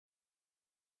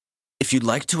If you'd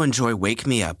like to enjoy Wake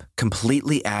Me Up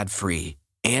completely ad-free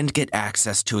and get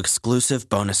access to exclusive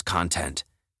bonus content,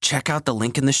 check out the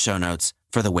link in the show notes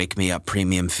for the Wake Me Up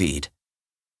premium feed.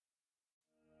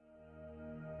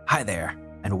 Hi there,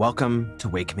 and welcome to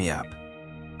Wake Me Up.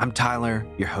 I'm Tyler,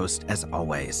 your host as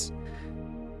always.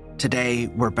 Today,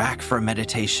 we're back for a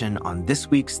meditation on this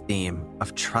week's theme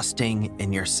of trusting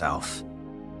in yourself.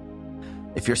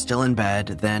 If you're still in bed,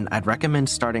 then I'd recommend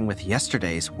starting with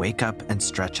yesterday's Wake Up and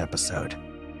Stretch episode,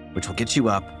 which will get you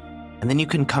up, and then you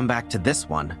can come back to this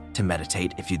one to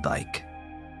meditate if you'd like.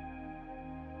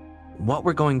 What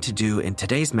we're going to do in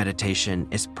today's meditation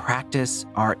is practice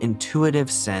our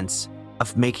intuitive sense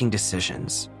of making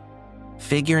decisions,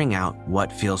 figuring out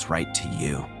what feels right to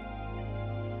you.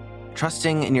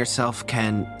 Trusting in yourself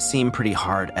can seem pretty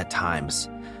hard at times,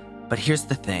 but here's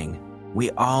the thing. We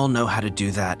all know how to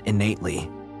do that innately.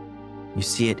 You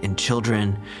see it in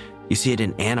children, you see it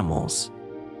in animals,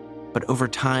 but over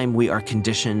time we are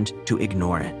conditioned to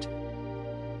ignore it.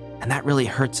 And that really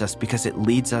hurts us because it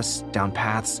leads us down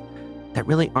paths that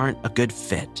really aren't a good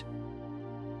fit.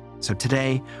 So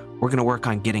today, we're going to work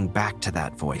on getting back to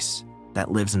that voice that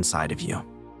lives inside of you.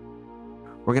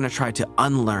 We're going to try to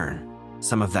unlearn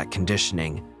some of that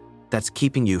conditioning that's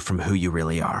keeping you from who you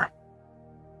really are.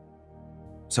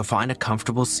 So find a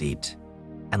comfortable seat,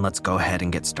 and let's go ahead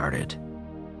and get started.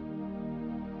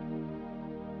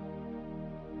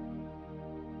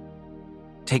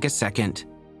 Take a second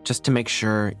just to make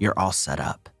sure you're all set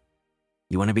up.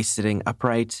 You want to be sitting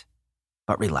upright,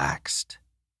 but relaxed.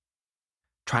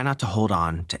 Try not to hold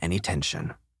on to any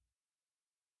tension.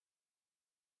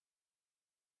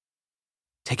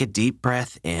 Take a deep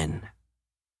breath in,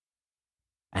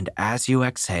 and as you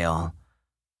exhale,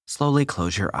 slowly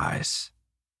close your eyes.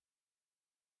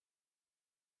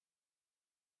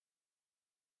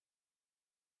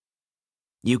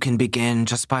 You can begin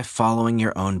just by following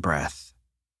your own breath,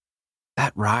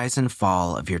 that rise and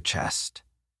fall of your chest,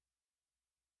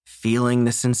 feeling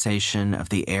the sensation of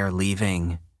the air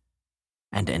leaving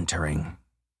and entering.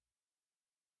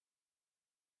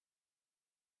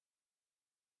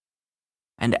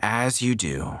 And as you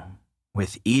do,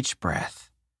 with each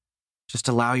breath, just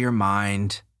allow your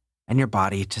mind and your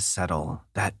body to settle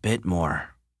that bit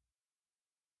more,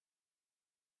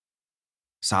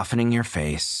 softening your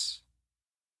face,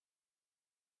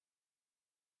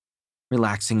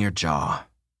 relaxing your jaw,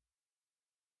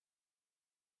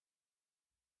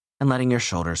 and letting your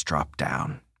shoulders drop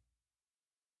down.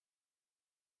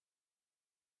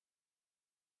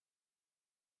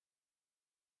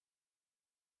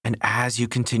 And as you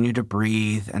continue to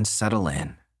breathe and settle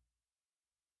in,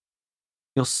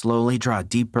 you'll slowly draw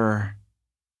deeper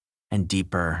and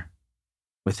deeper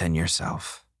within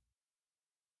yourself.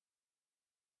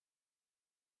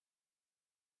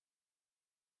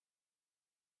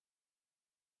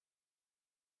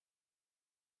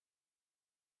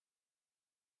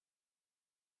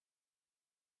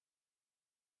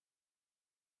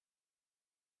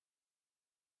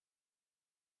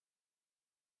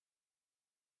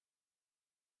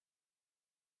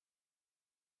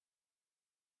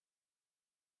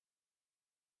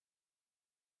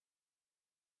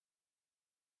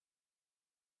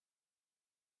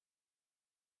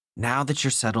 Now that you're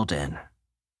settled in,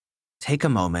 take a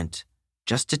moment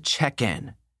just to check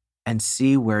in and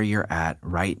see where you're at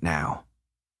right now.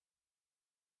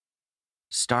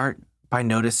 Start by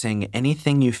noticing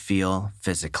anything you feel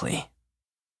physically.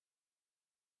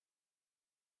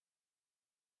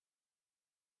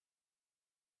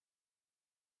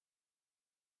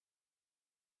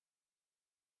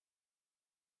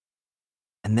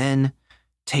 And then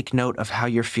take note of how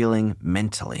you're feeling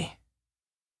mentally.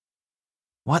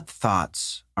 What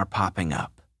thoughts are popping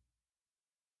up?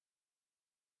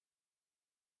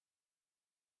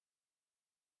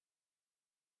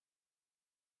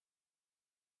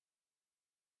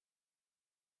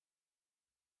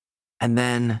 And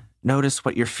then notice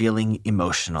what you're feeling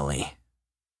emotionally.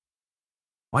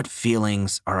 What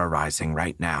feelings are arising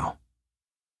right now?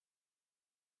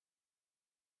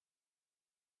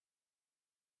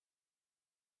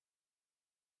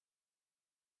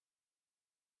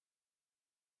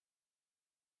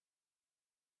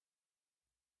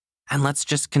 And let's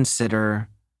just consider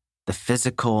the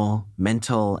physical,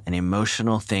 mental, and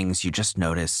emotional things you just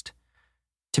noticed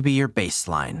to be your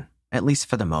baseline, at least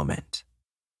for the moment.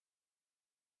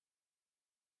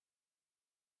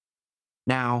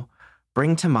 Now,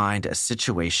 bring to mind a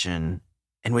situation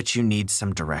in which you need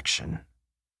some direction,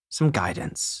 some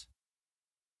guidance.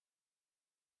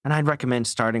 And I'd recommend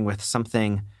starting with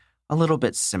something a little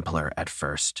bit simpler at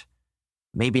first,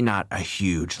 maybe not a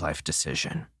huge life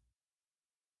decision.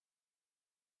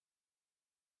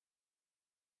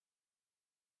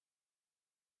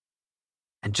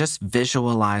 and just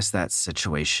visualize that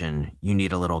situation you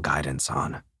need a little guidance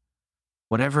on,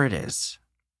 whatever it is.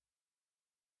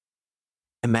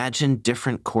 Imagine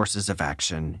different courses of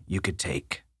action you could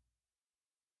take.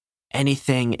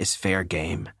 Anything is fair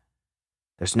game.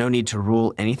 There's no need to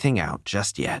rule anything out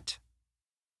just yet.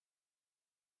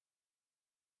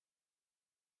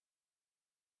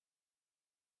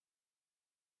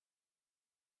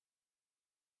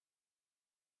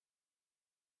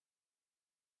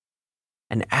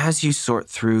 And as you sort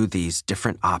through these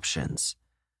different options,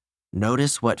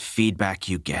 notice what feedback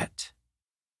you get.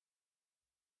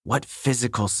 What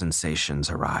physical sensations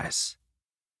arise?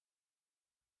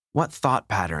 What thought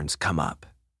patterns come up?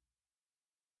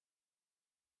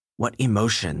 What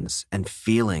emotions and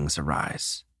feelings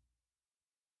arise?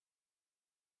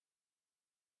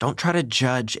 Don't try to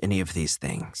judge any of these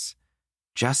things.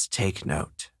 Just take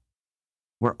note.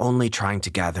 We're only trying to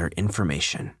gather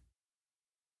information.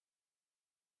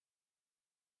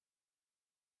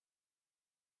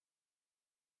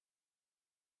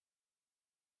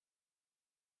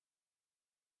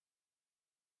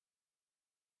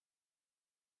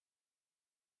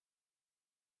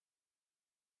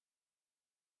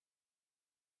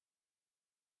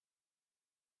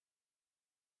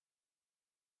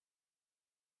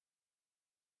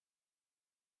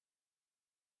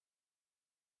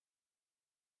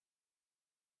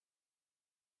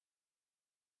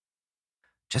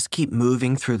 Just keep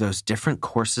moving through those different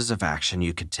courses of action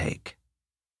you could take,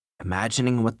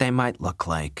 imagining what they might look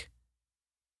like,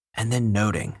 and then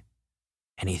noting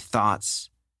any thoughts,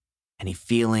 any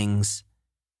feelings,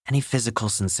 any physical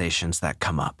sensations that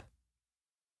come up.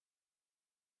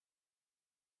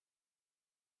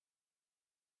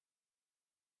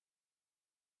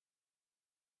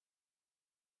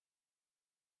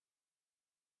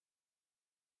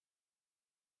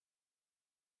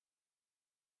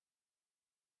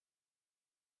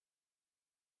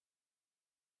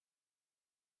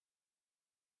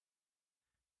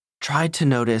 Try to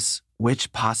notice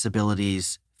which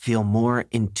possibilities feel more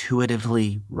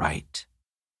intuitively right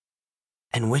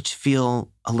and which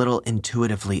feel a little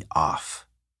intuitively off.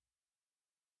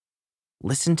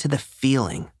 Listen to the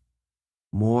feeling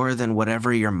more than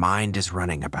whatever your mind is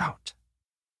running about.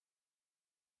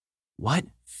 What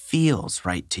feels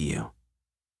right to you?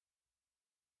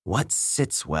 What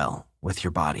sits well with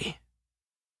your body?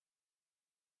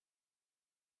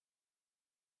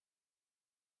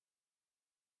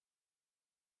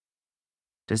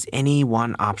 Does any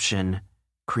one option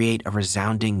create a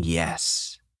resounding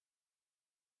yes?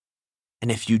 And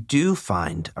if you do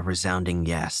find a resounding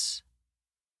yes,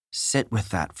 sit with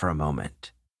that for a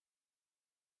moment.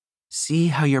 See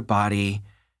how your body,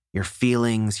 your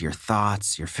feelings, your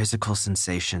thoughts, your physical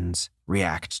sensations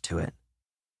react to it.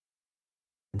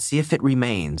 And see if it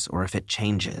remains or if it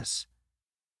changes.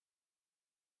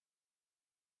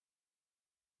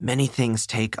 Many things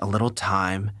take a little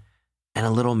time and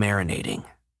a little marinating.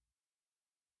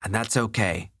 And that's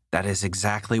okay. That is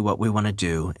exactly what we want to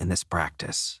do in this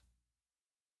practice.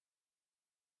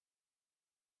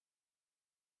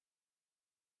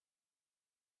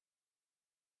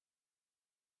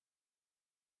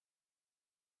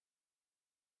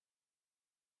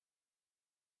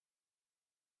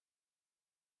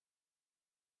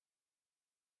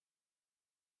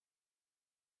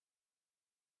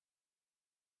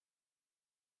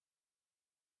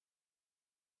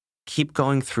 Keep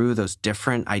going through those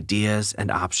different ideas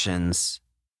and options.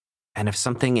 And if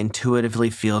something intuitively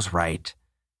feels right,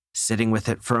 sitting with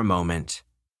it for a moment.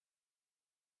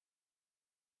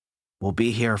 We'll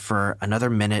be here for another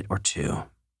minute or two.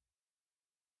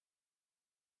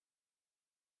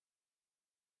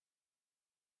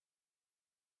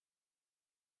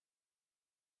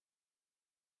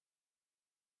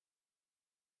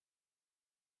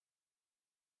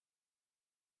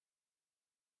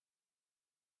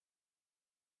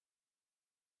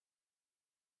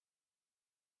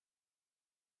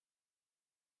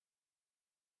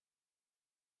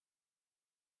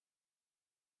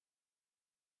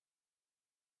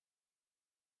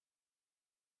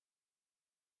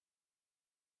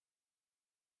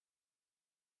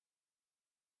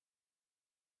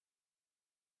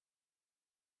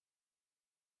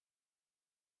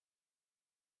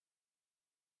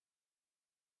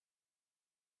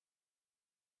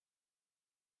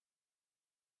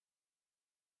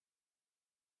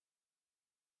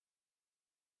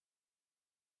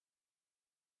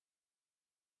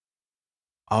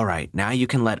 All right, now you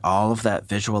can let all of that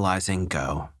visualizing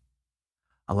go.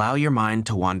 Allow your mind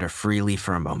to wander freely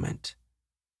for a moment.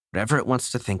 Whatever it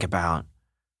wants to think about,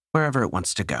 wherever it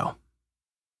wants to go.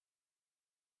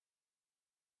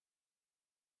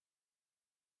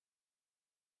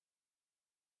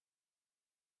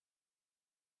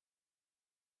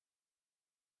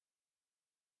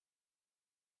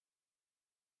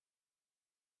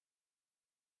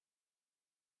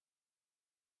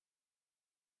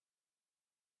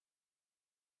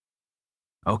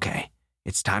 Okay,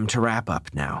 it's time to wrap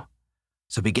up now.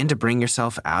 So begin to bring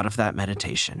yourself out of that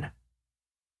meditation.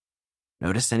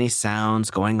 Notice any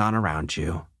sounds going on around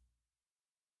you.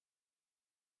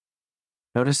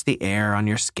 Notice the air on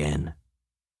your skin.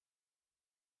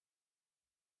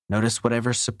 Notice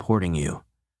whatever's supporting you,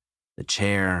 the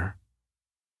chair,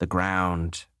 the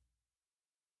ground.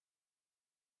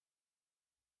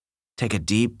 Take a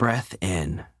deep breath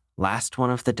in, last one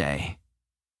of the day.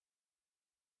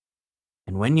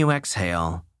 And when you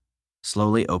exhale,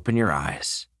 slowly open your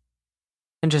eyes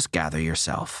and just gather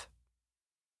yourself.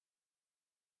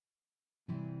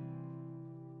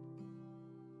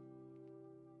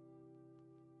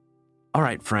 All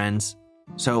right, friends.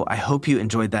 So I hope you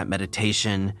enjoyed that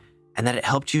meditation and that it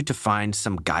helped you to find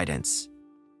some guidance.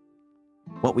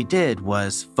 What we did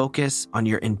was focus on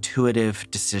your intuitive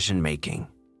decision making,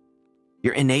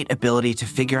 your innate ability to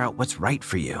figure out what's right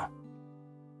for you.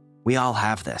 We all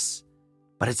have this,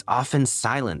 but it's often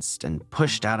silenced and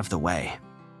pushed out of the way.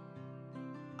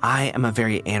 I am a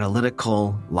very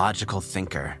analytical, logical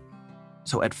thinker.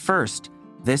 So at first,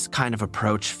 this kind of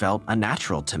approach felt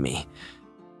unnatural to me.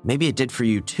 Maybe it did for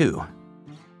you too.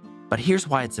 But here's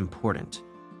why it's important.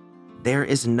 There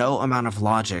is no amount of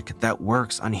logic that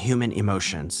works on human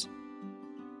emotions.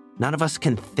 None of us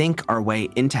can think our way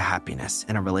into happiness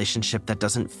in a relationship that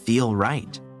doesn't feel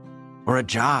right, or a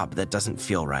job that doesn't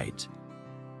feel right.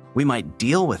 We might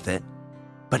deal with it,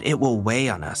 but it will weigh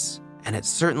on us, and it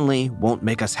certainly won't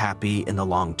make us happy in the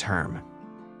long term.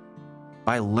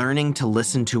 By learning to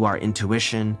listen to our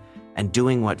intuition and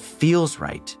doing what feels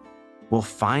right, we'll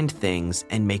find things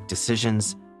and make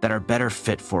decisions that are better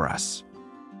fit for us.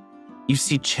 You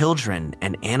see children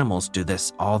and animals do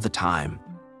this all the time.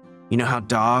 You know how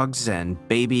dogs and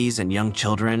babies and young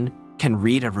children can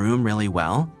read a room really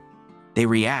well? They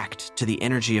react to the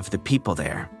energy of the people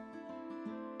there.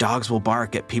 Dogs will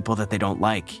bark at people that they don't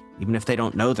like, even if they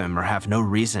don't know them or have no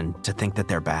reason to think that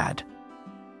they're bad.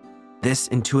 This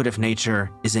intuitive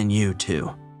nature is in you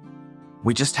too.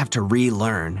 We just have to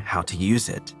relearn how to use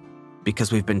it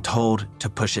because we've been told to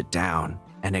push it down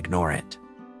and ignore it.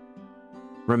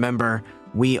 Remember,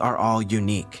 we are all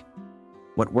unique.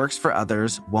 What works for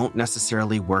others won't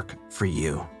necessarily work for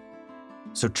you.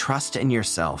 So trust in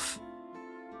yourself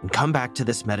and come back to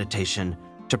this meditation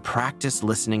to practice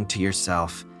listening to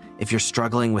yourself if you're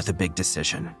struggling with a big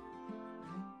decision.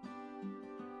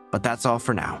 But that's all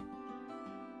for now.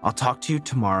 I'll talk to you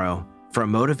tomorrow for a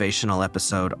motivational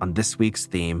episode on this week's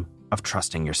theme of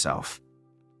trusting yourself.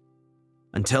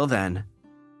 Until then,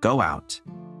 go out,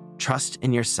 trust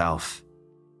in yourself,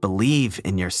 believe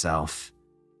in yourself,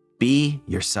 be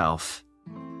yourself,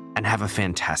 and have a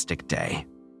fantastic day.